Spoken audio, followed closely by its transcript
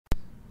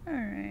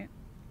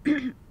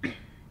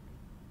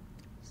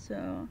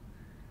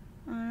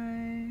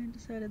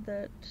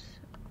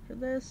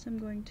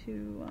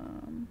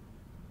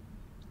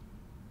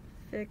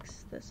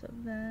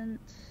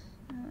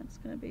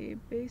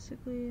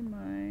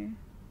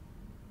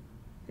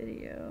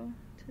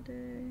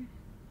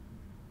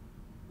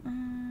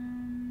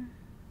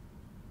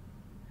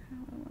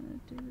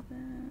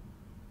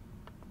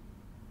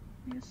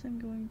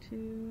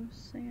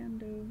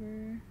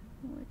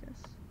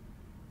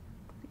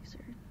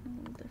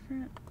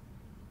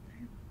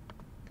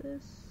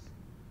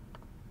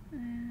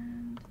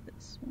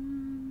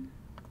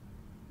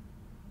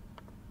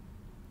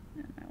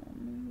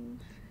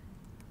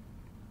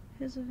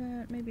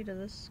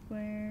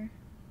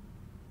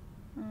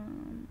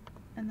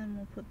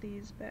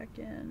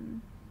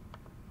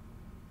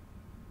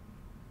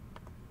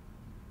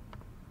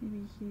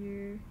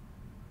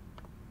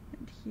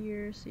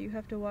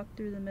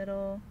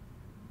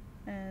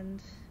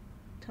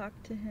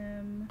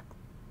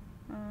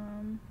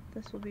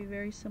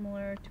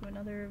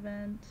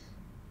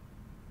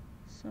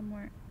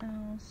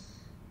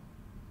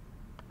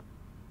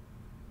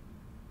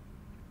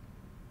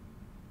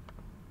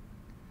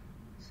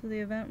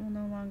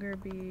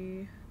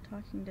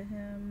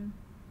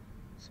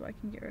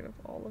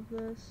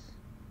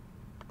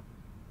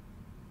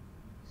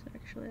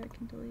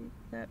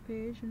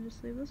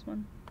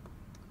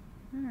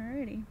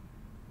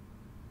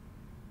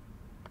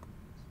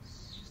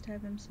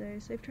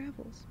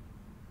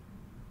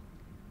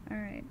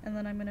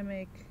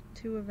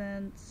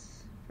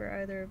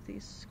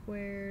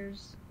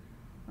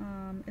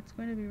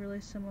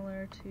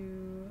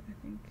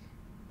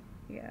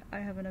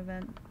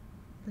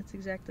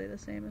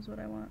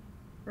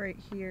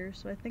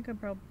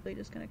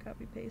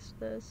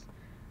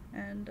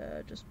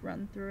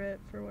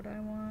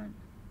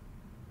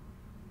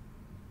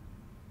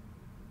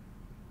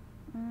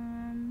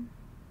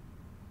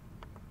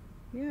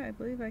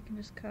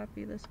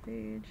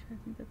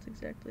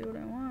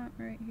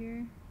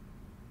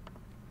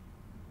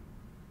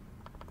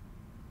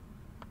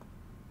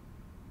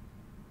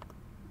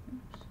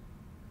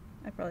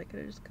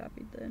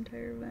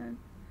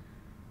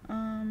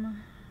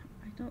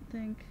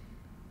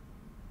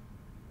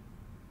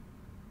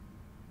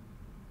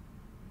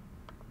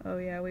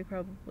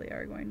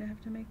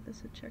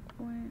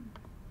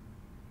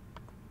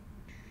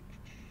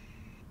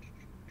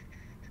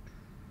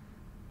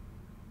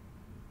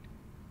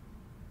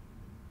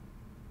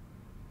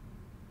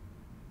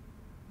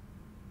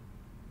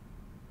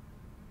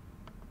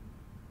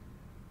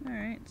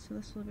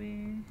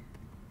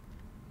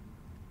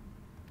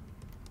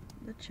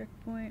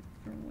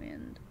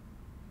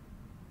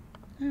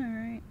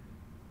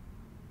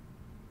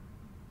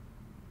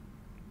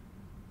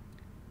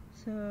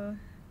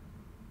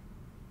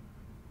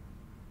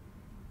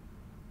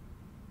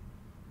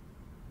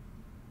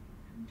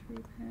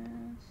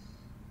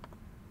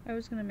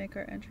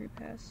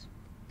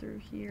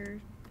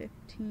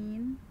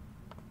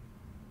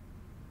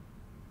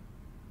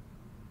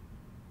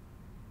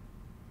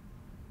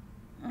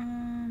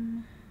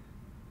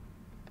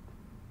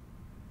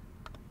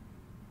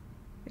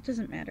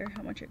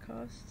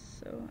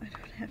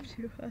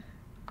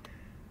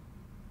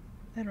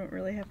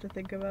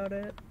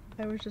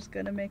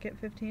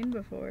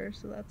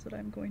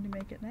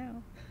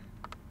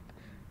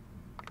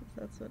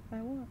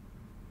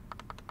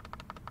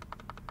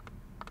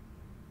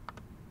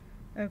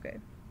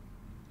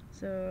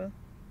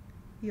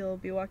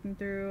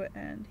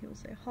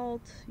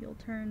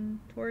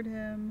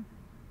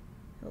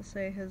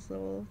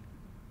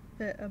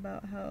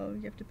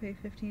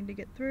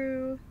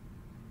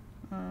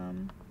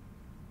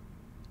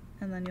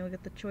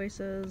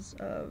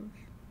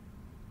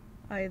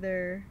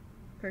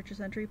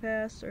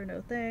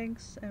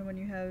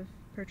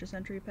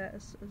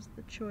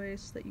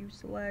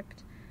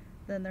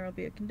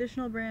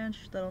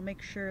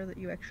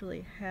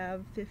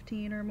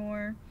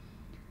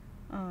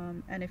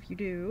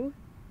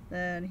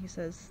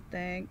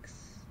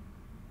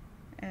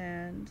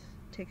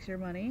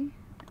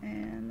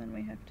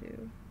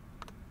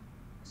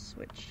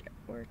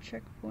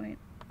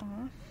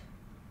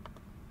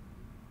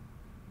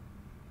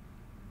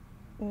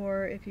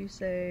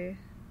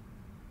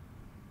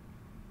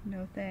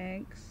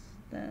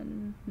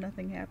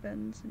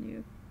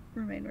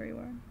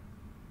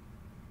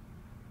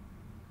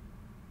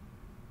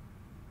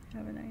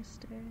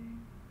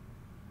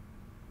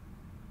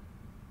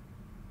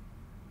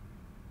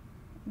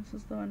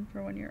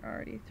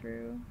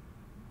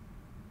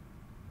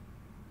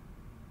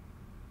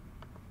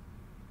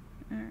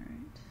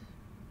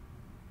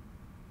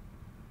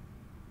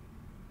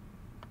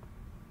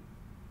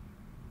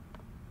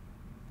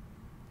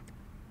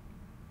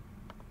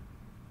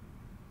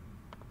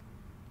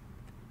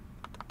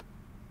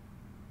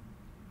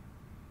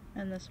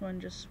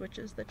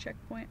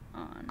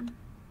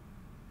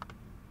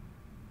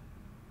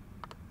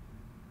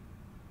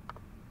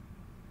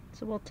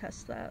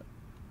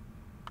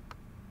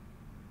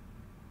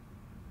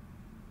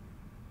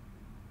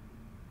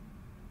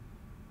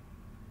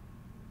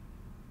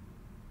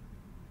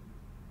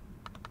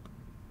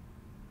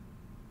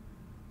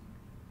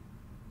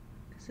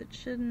Because it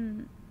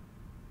shouldn't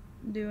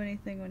do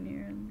anything when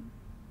you're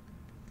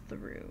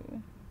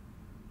through.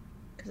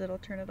 Because it'll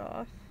turn it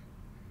off.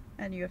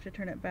 And you have to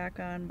turn it back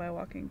on by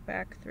walking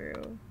back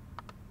through.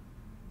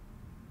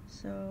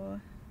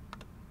 So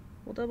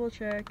we'll double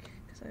check,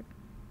 because I've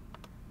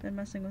been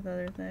messing with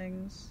other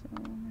things. So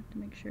I have to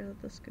make sure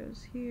that this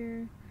goes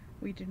here.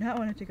 We do not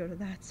want it to go to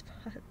that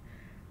spot.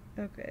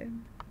 Okay.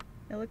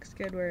 It looks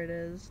good where it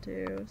is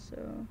too,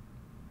 so.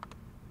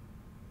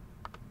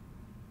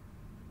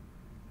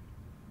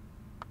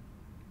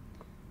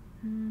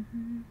 Oh,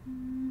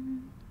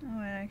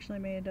 I actually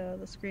made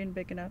the screen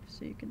big enough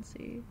so you can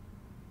see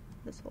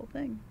this whole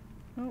thing.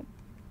 Oh,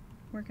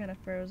 we're kind of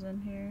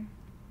frozen here.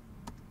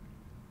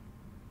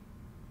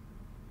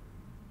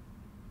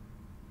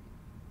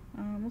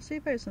 We'll see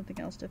if I have something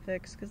else to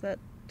fix, because that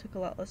took a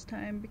lot less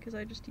time because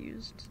I just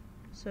used...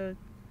 So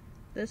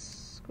this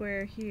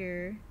square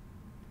here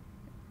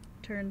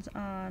turns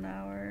on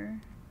our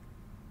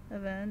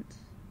event.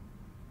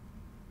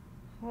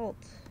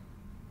 Halt.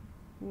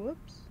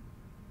 Whoops.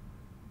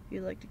 If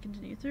you'd like to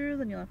continue through,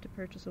 then you'll have to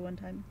purchase a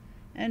one-time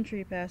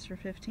entry pass for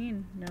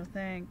 15. No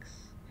thanks.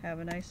 Have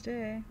a nice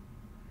day.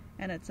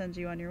 And it sends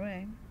you on your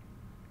way.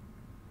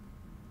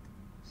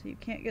 So you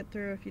can't get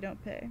through if you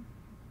don't pay.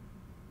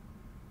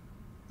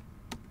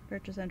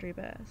 Purchase entry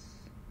pass.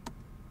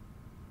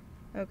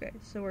 Okay,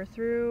 so we're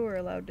through, we're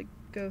allowed to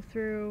go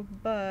through,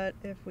 but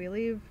if we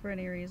leave for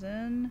any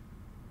reason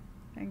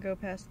and go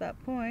past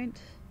that point,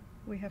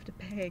 we have to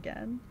pay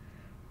again.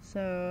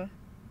 So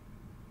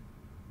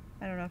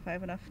I don't know if I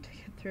have enough to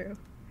get through.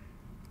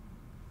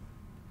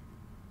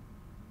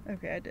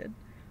 Okay, I did.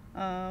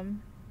 I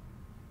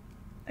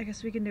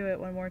guess we can do it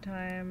one more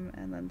time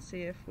and then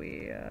see if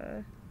we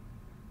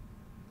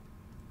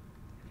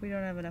don't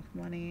have enough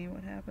money,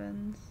 what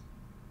happens.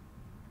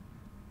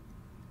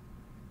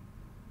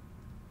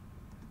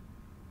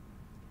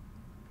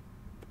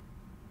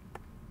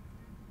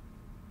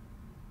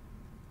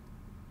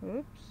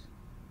 Oops,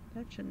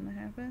 that shouldn't have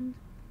happened.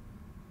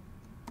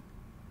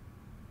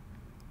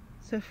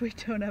 So if we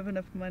don't have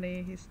enough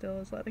money, he still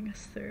is letting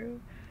us through.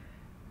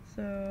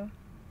 So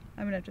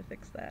I'm gonna have to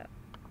fix that.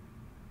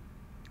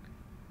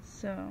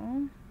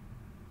 So,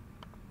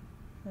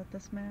 is that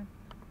this map?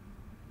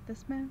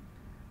 This map?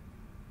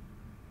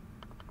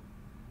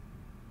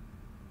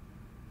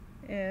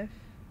 If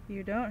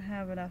you don't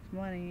have enough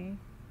money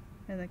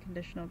in the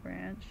conditional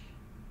branch,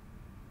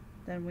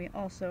 then we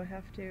also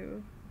have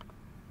to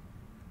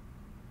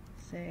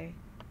say,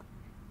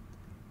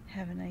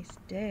 have a nice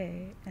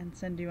day, and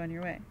send you on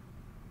your way.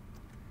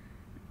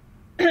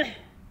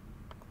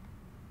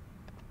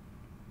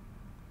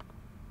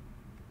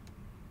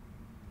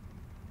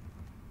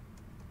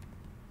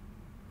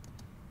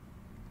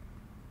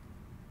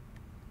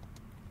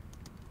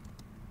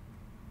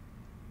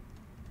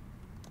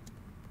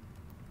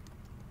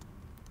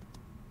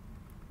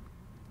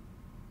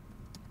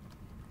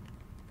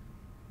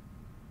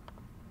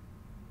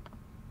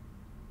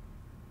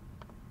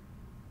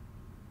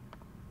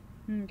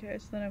 Okay,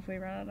 so then if we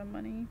run out of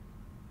money,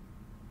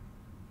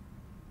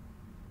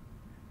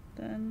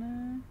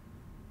 then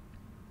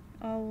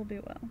all will be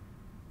well.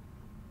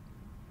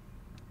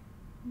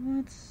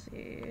 Let's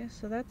see,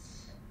 so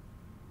that's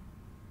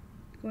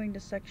going to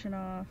section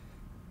off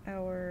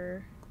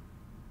our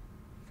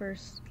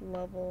first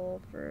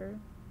level for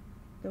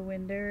the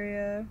wind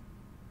area.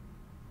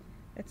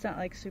 It's not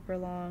like super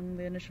long,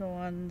 the initial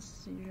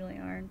ones usually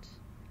aren't.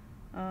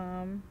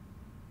 And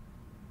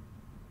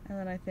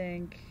then I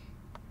think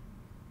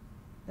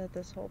that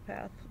this whole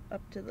path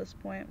up to this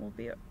point will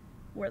be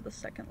where the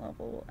second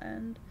level will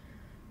end.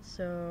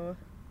 So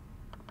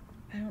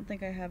I don't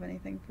think I have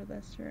anything for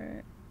this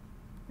right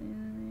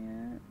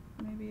yet.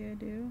 Maybe I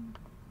do.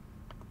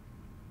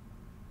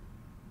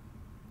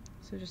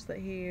 So just that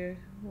he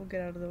will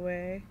get out of the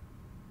way,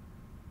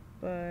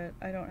 but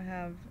I don't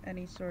have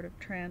any sort of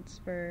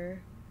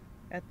transfer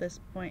at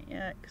this point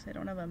yet because I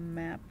don't have a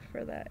map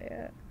for that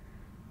yet.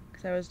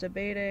 Because I was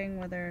debating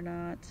whether or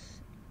not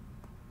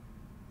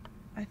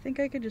I think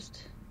I could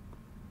just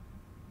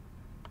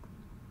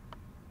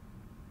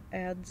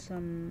add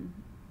some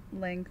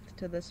length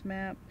to this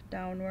map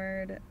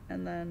downward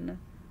and then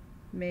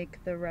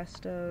make the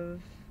rest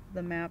of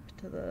the map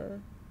to the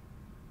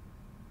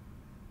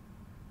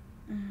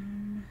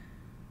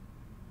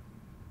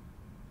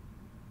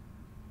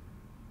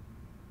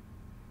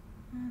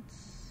let's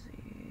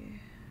see.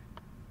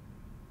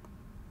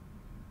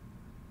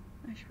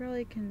 I should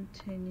probably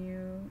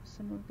continue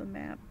some of the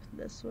map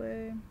this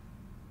way.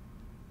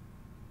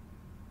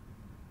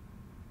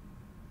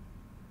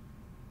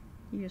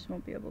 You just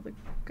won't be able to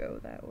go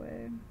that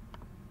way.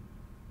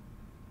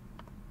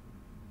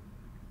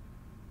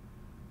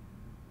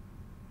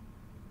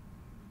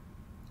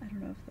 I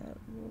don't know if that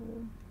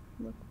will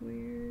look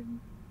weird.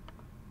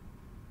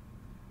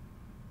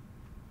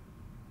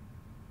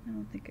 I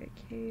don't think I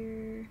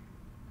care.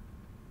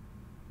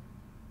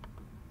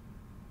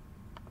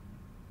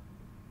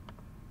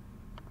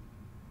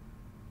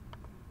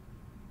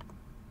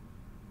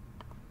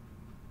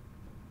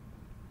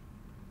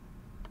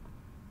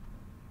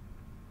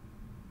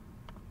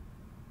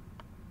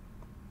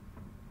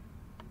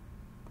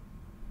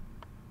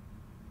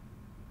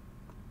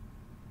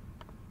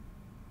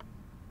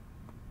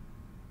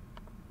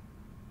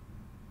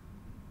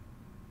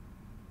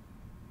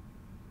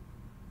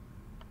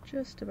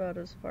 just about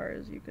as far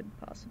as you could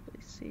possibly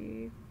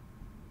see.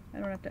 I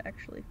don't have to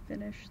actually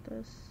finish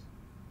this,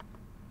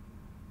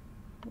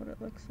 what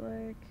it looks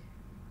like.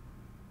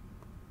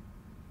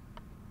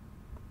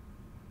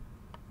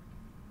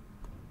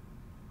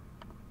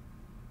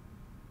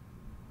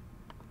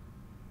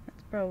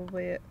 That's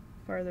probably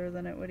farther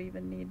than it would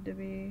even need to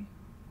be.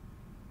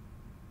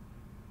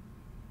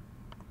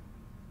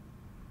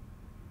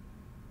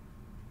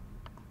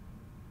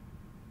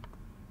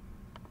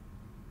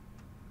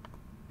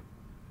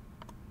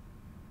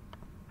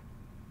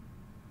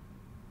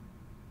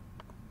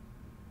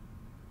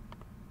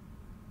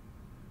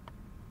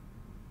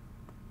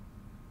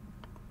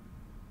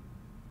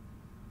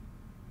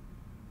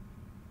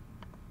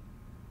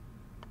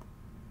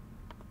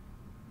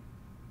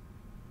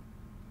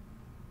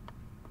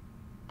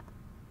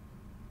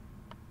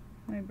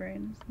 My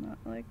brain is not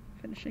like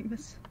finishing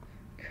this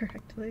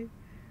correctly.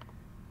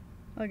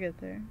 I'll get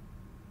there.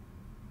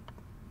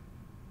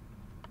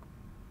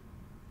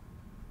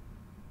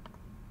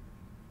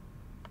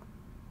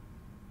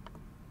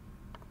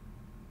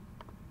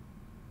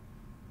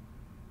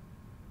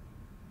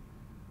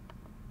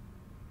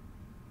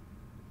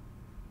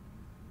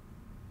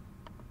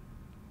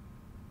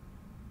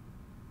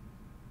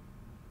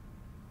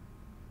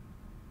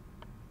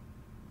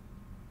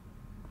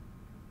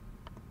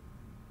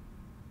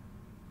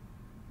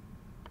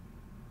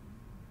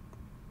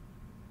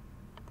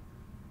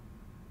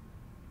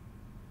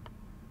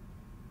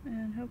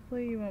 And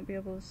hopefully you won't be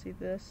able to see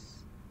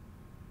this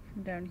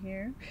from down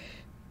here.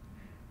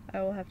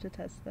 I will have to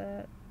test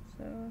that,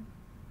 so.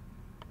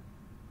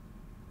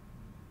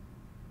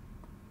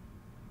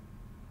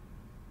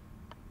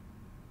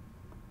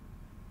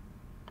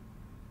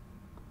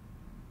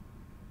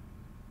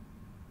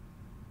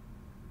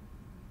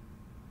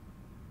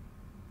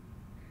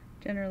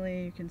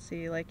 Generally you can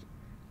see like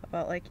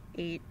about like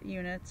 8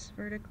 units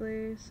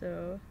vertically,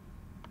 so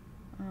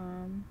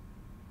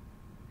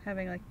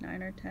having like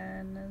 9 or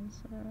 10 is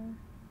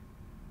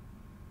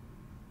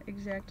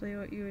exactly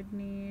what you would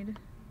need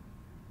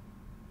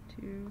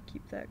to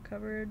keep that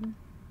covered.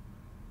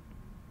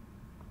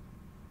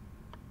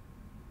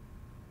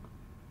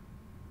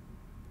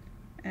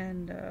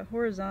 And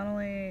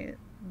horizontally,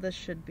 this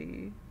should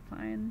be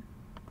fine.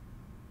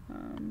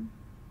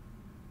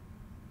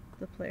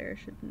 The player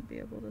shouldn't be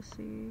able to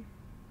see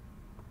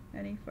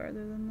any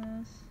farther than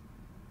this.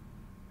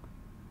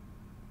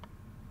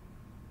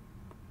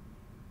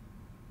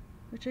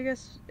 Which I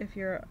guess if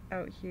you're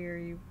out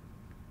here,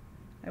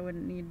 I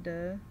wouldn't need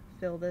to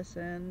fill this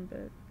in,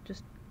 but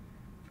just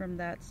from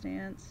that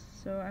stance.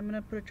 So I'm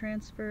gonna put a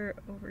transfer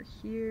over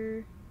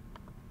here.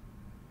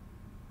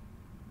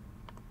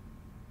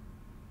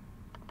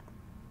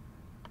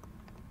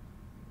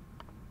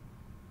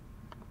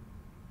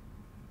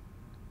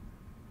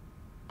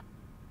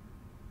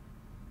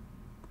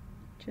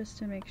 Just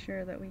to make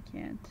sure that we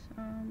can't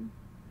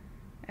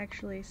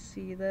actually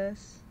see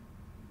this.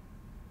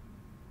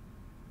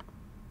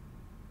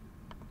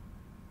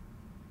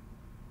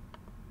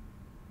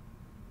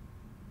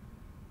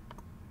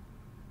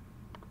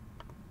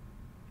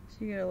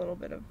 So you get a little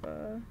bit of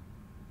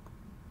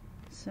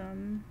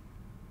some,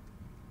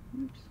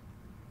 oops,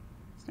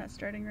 it's not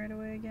starting right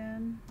away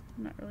again.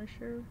 I'm not really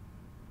sure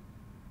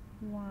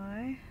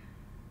why.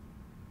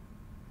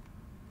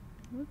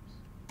 Whoops.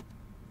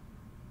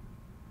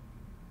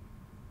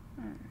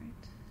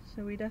 Alright,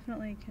 so we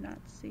definitely cannot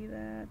see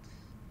that.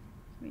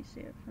 Let me see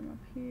it from up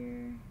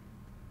here.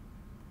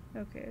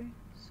 Okay,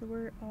 so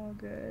we're all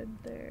good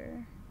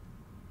there.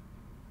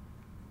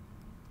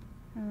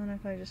 And then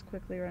if I just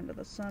quickly run to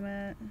the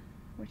summit,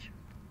 which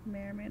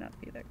may or may not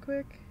be that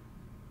quick.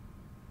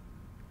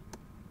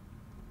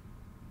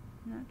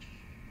 I'm not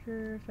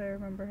sure if I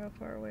remember how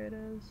far away it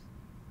is.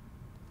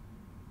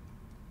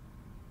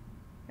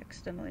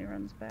 Accidentally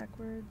runs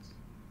backwards.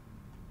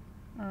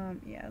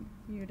 Yeah,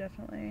 you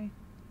definitely,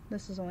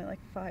 this is only like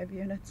 5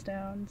 units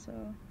down,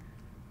 so,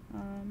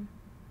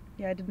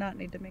 yeah, I did not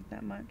need to make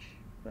that much,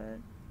 but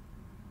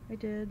I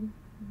did, and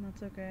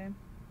that's okay.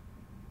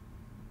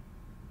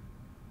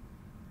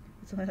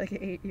 It's only like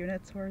 8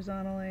 units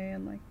horizontally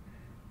and like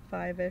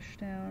 5-ish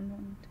down.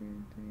 1,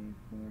 2,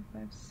 3,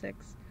 4,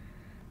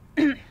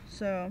 5, 6.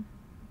 So,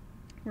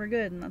 we're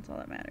good, and that's all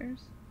that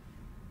matters.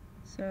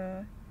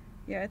 So,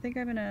 yeah, I think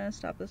I'm gonna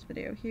stop this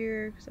video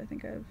here, because I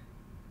think I've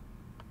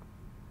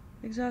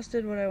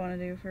exhausted what I want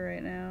to do for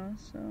right now,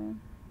 so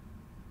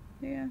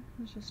yeah,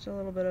 it's just a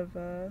little bit of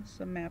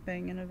some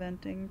mapping and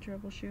eventing,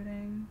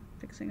 troubleshooting,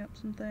 fixing up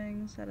some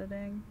things,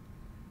 editing,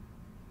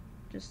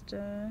 just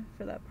for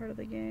that part of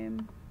the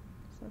game.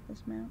 Is that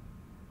this map?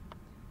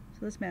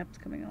 So this map's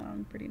coming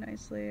along pretty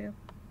nicely.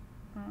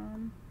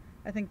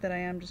 I think that I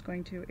am just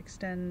going to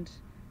extend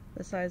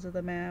the size of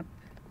the map.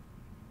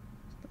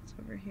 So that's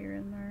over here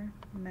in our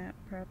map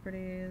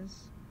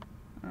properties.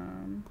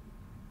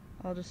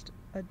 I'll just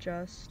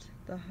adjust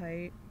the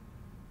height,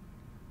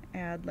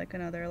 add like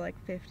another like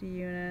 50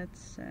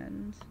 units,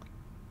 and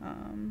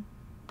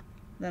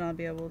then I'll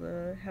be able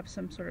to have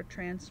some sort of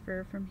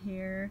transfer from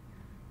here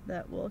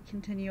that will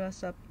continue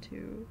us up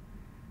to,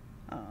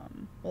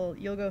 well,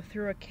 you'll go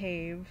through a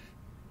cave,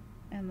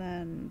 and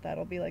then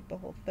that'll be like the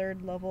whole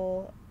 3rd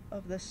level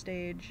of this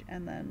stage,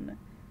 and then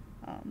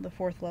the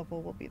 4th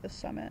level will be the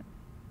summit.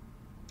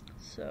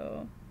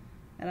 So,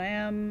 and I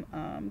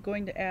am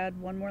going to add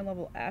one more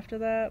level after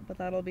that, but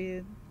that'll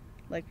be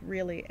like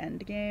really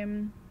end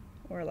game,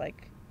 or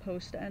like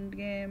post end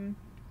game.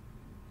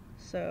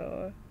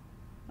 So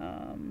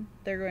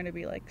they're going to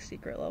be like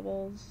secret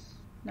levels.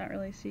 Not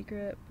really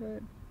secret,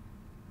 but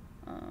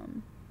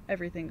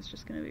everything's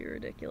just going to be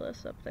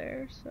ridiculous up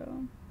there,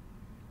 so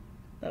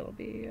that'll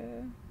be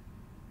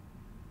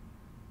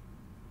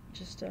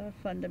just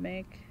fun to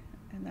make,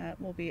 and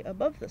that will be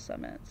above the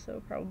summit,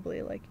 so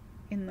probably like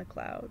in the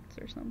clouds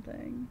or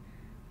something,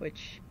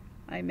 which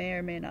I may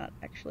or may not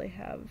actually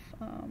have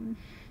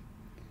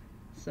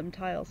some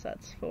tile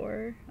sets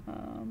for,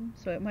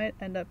 so it might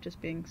end up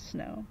just being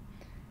snow,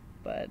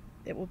 but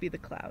it will be the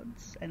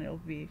clouds, and it'll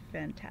be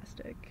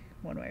fantastic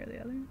one way or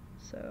the other.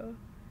 So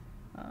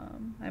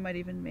I might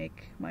even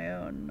make my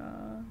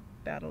own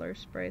battler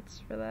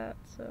sprites for that,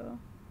 so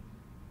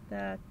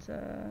that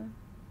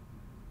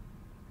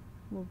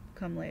will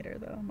come later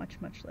though, much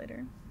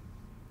later,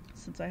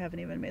 since I haven't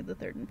even made the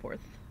 3rd and 4th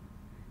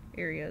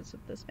areas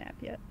of this map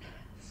yet.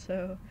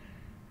 So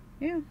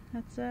yeah,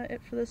 that's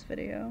it for this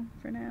video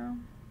for now.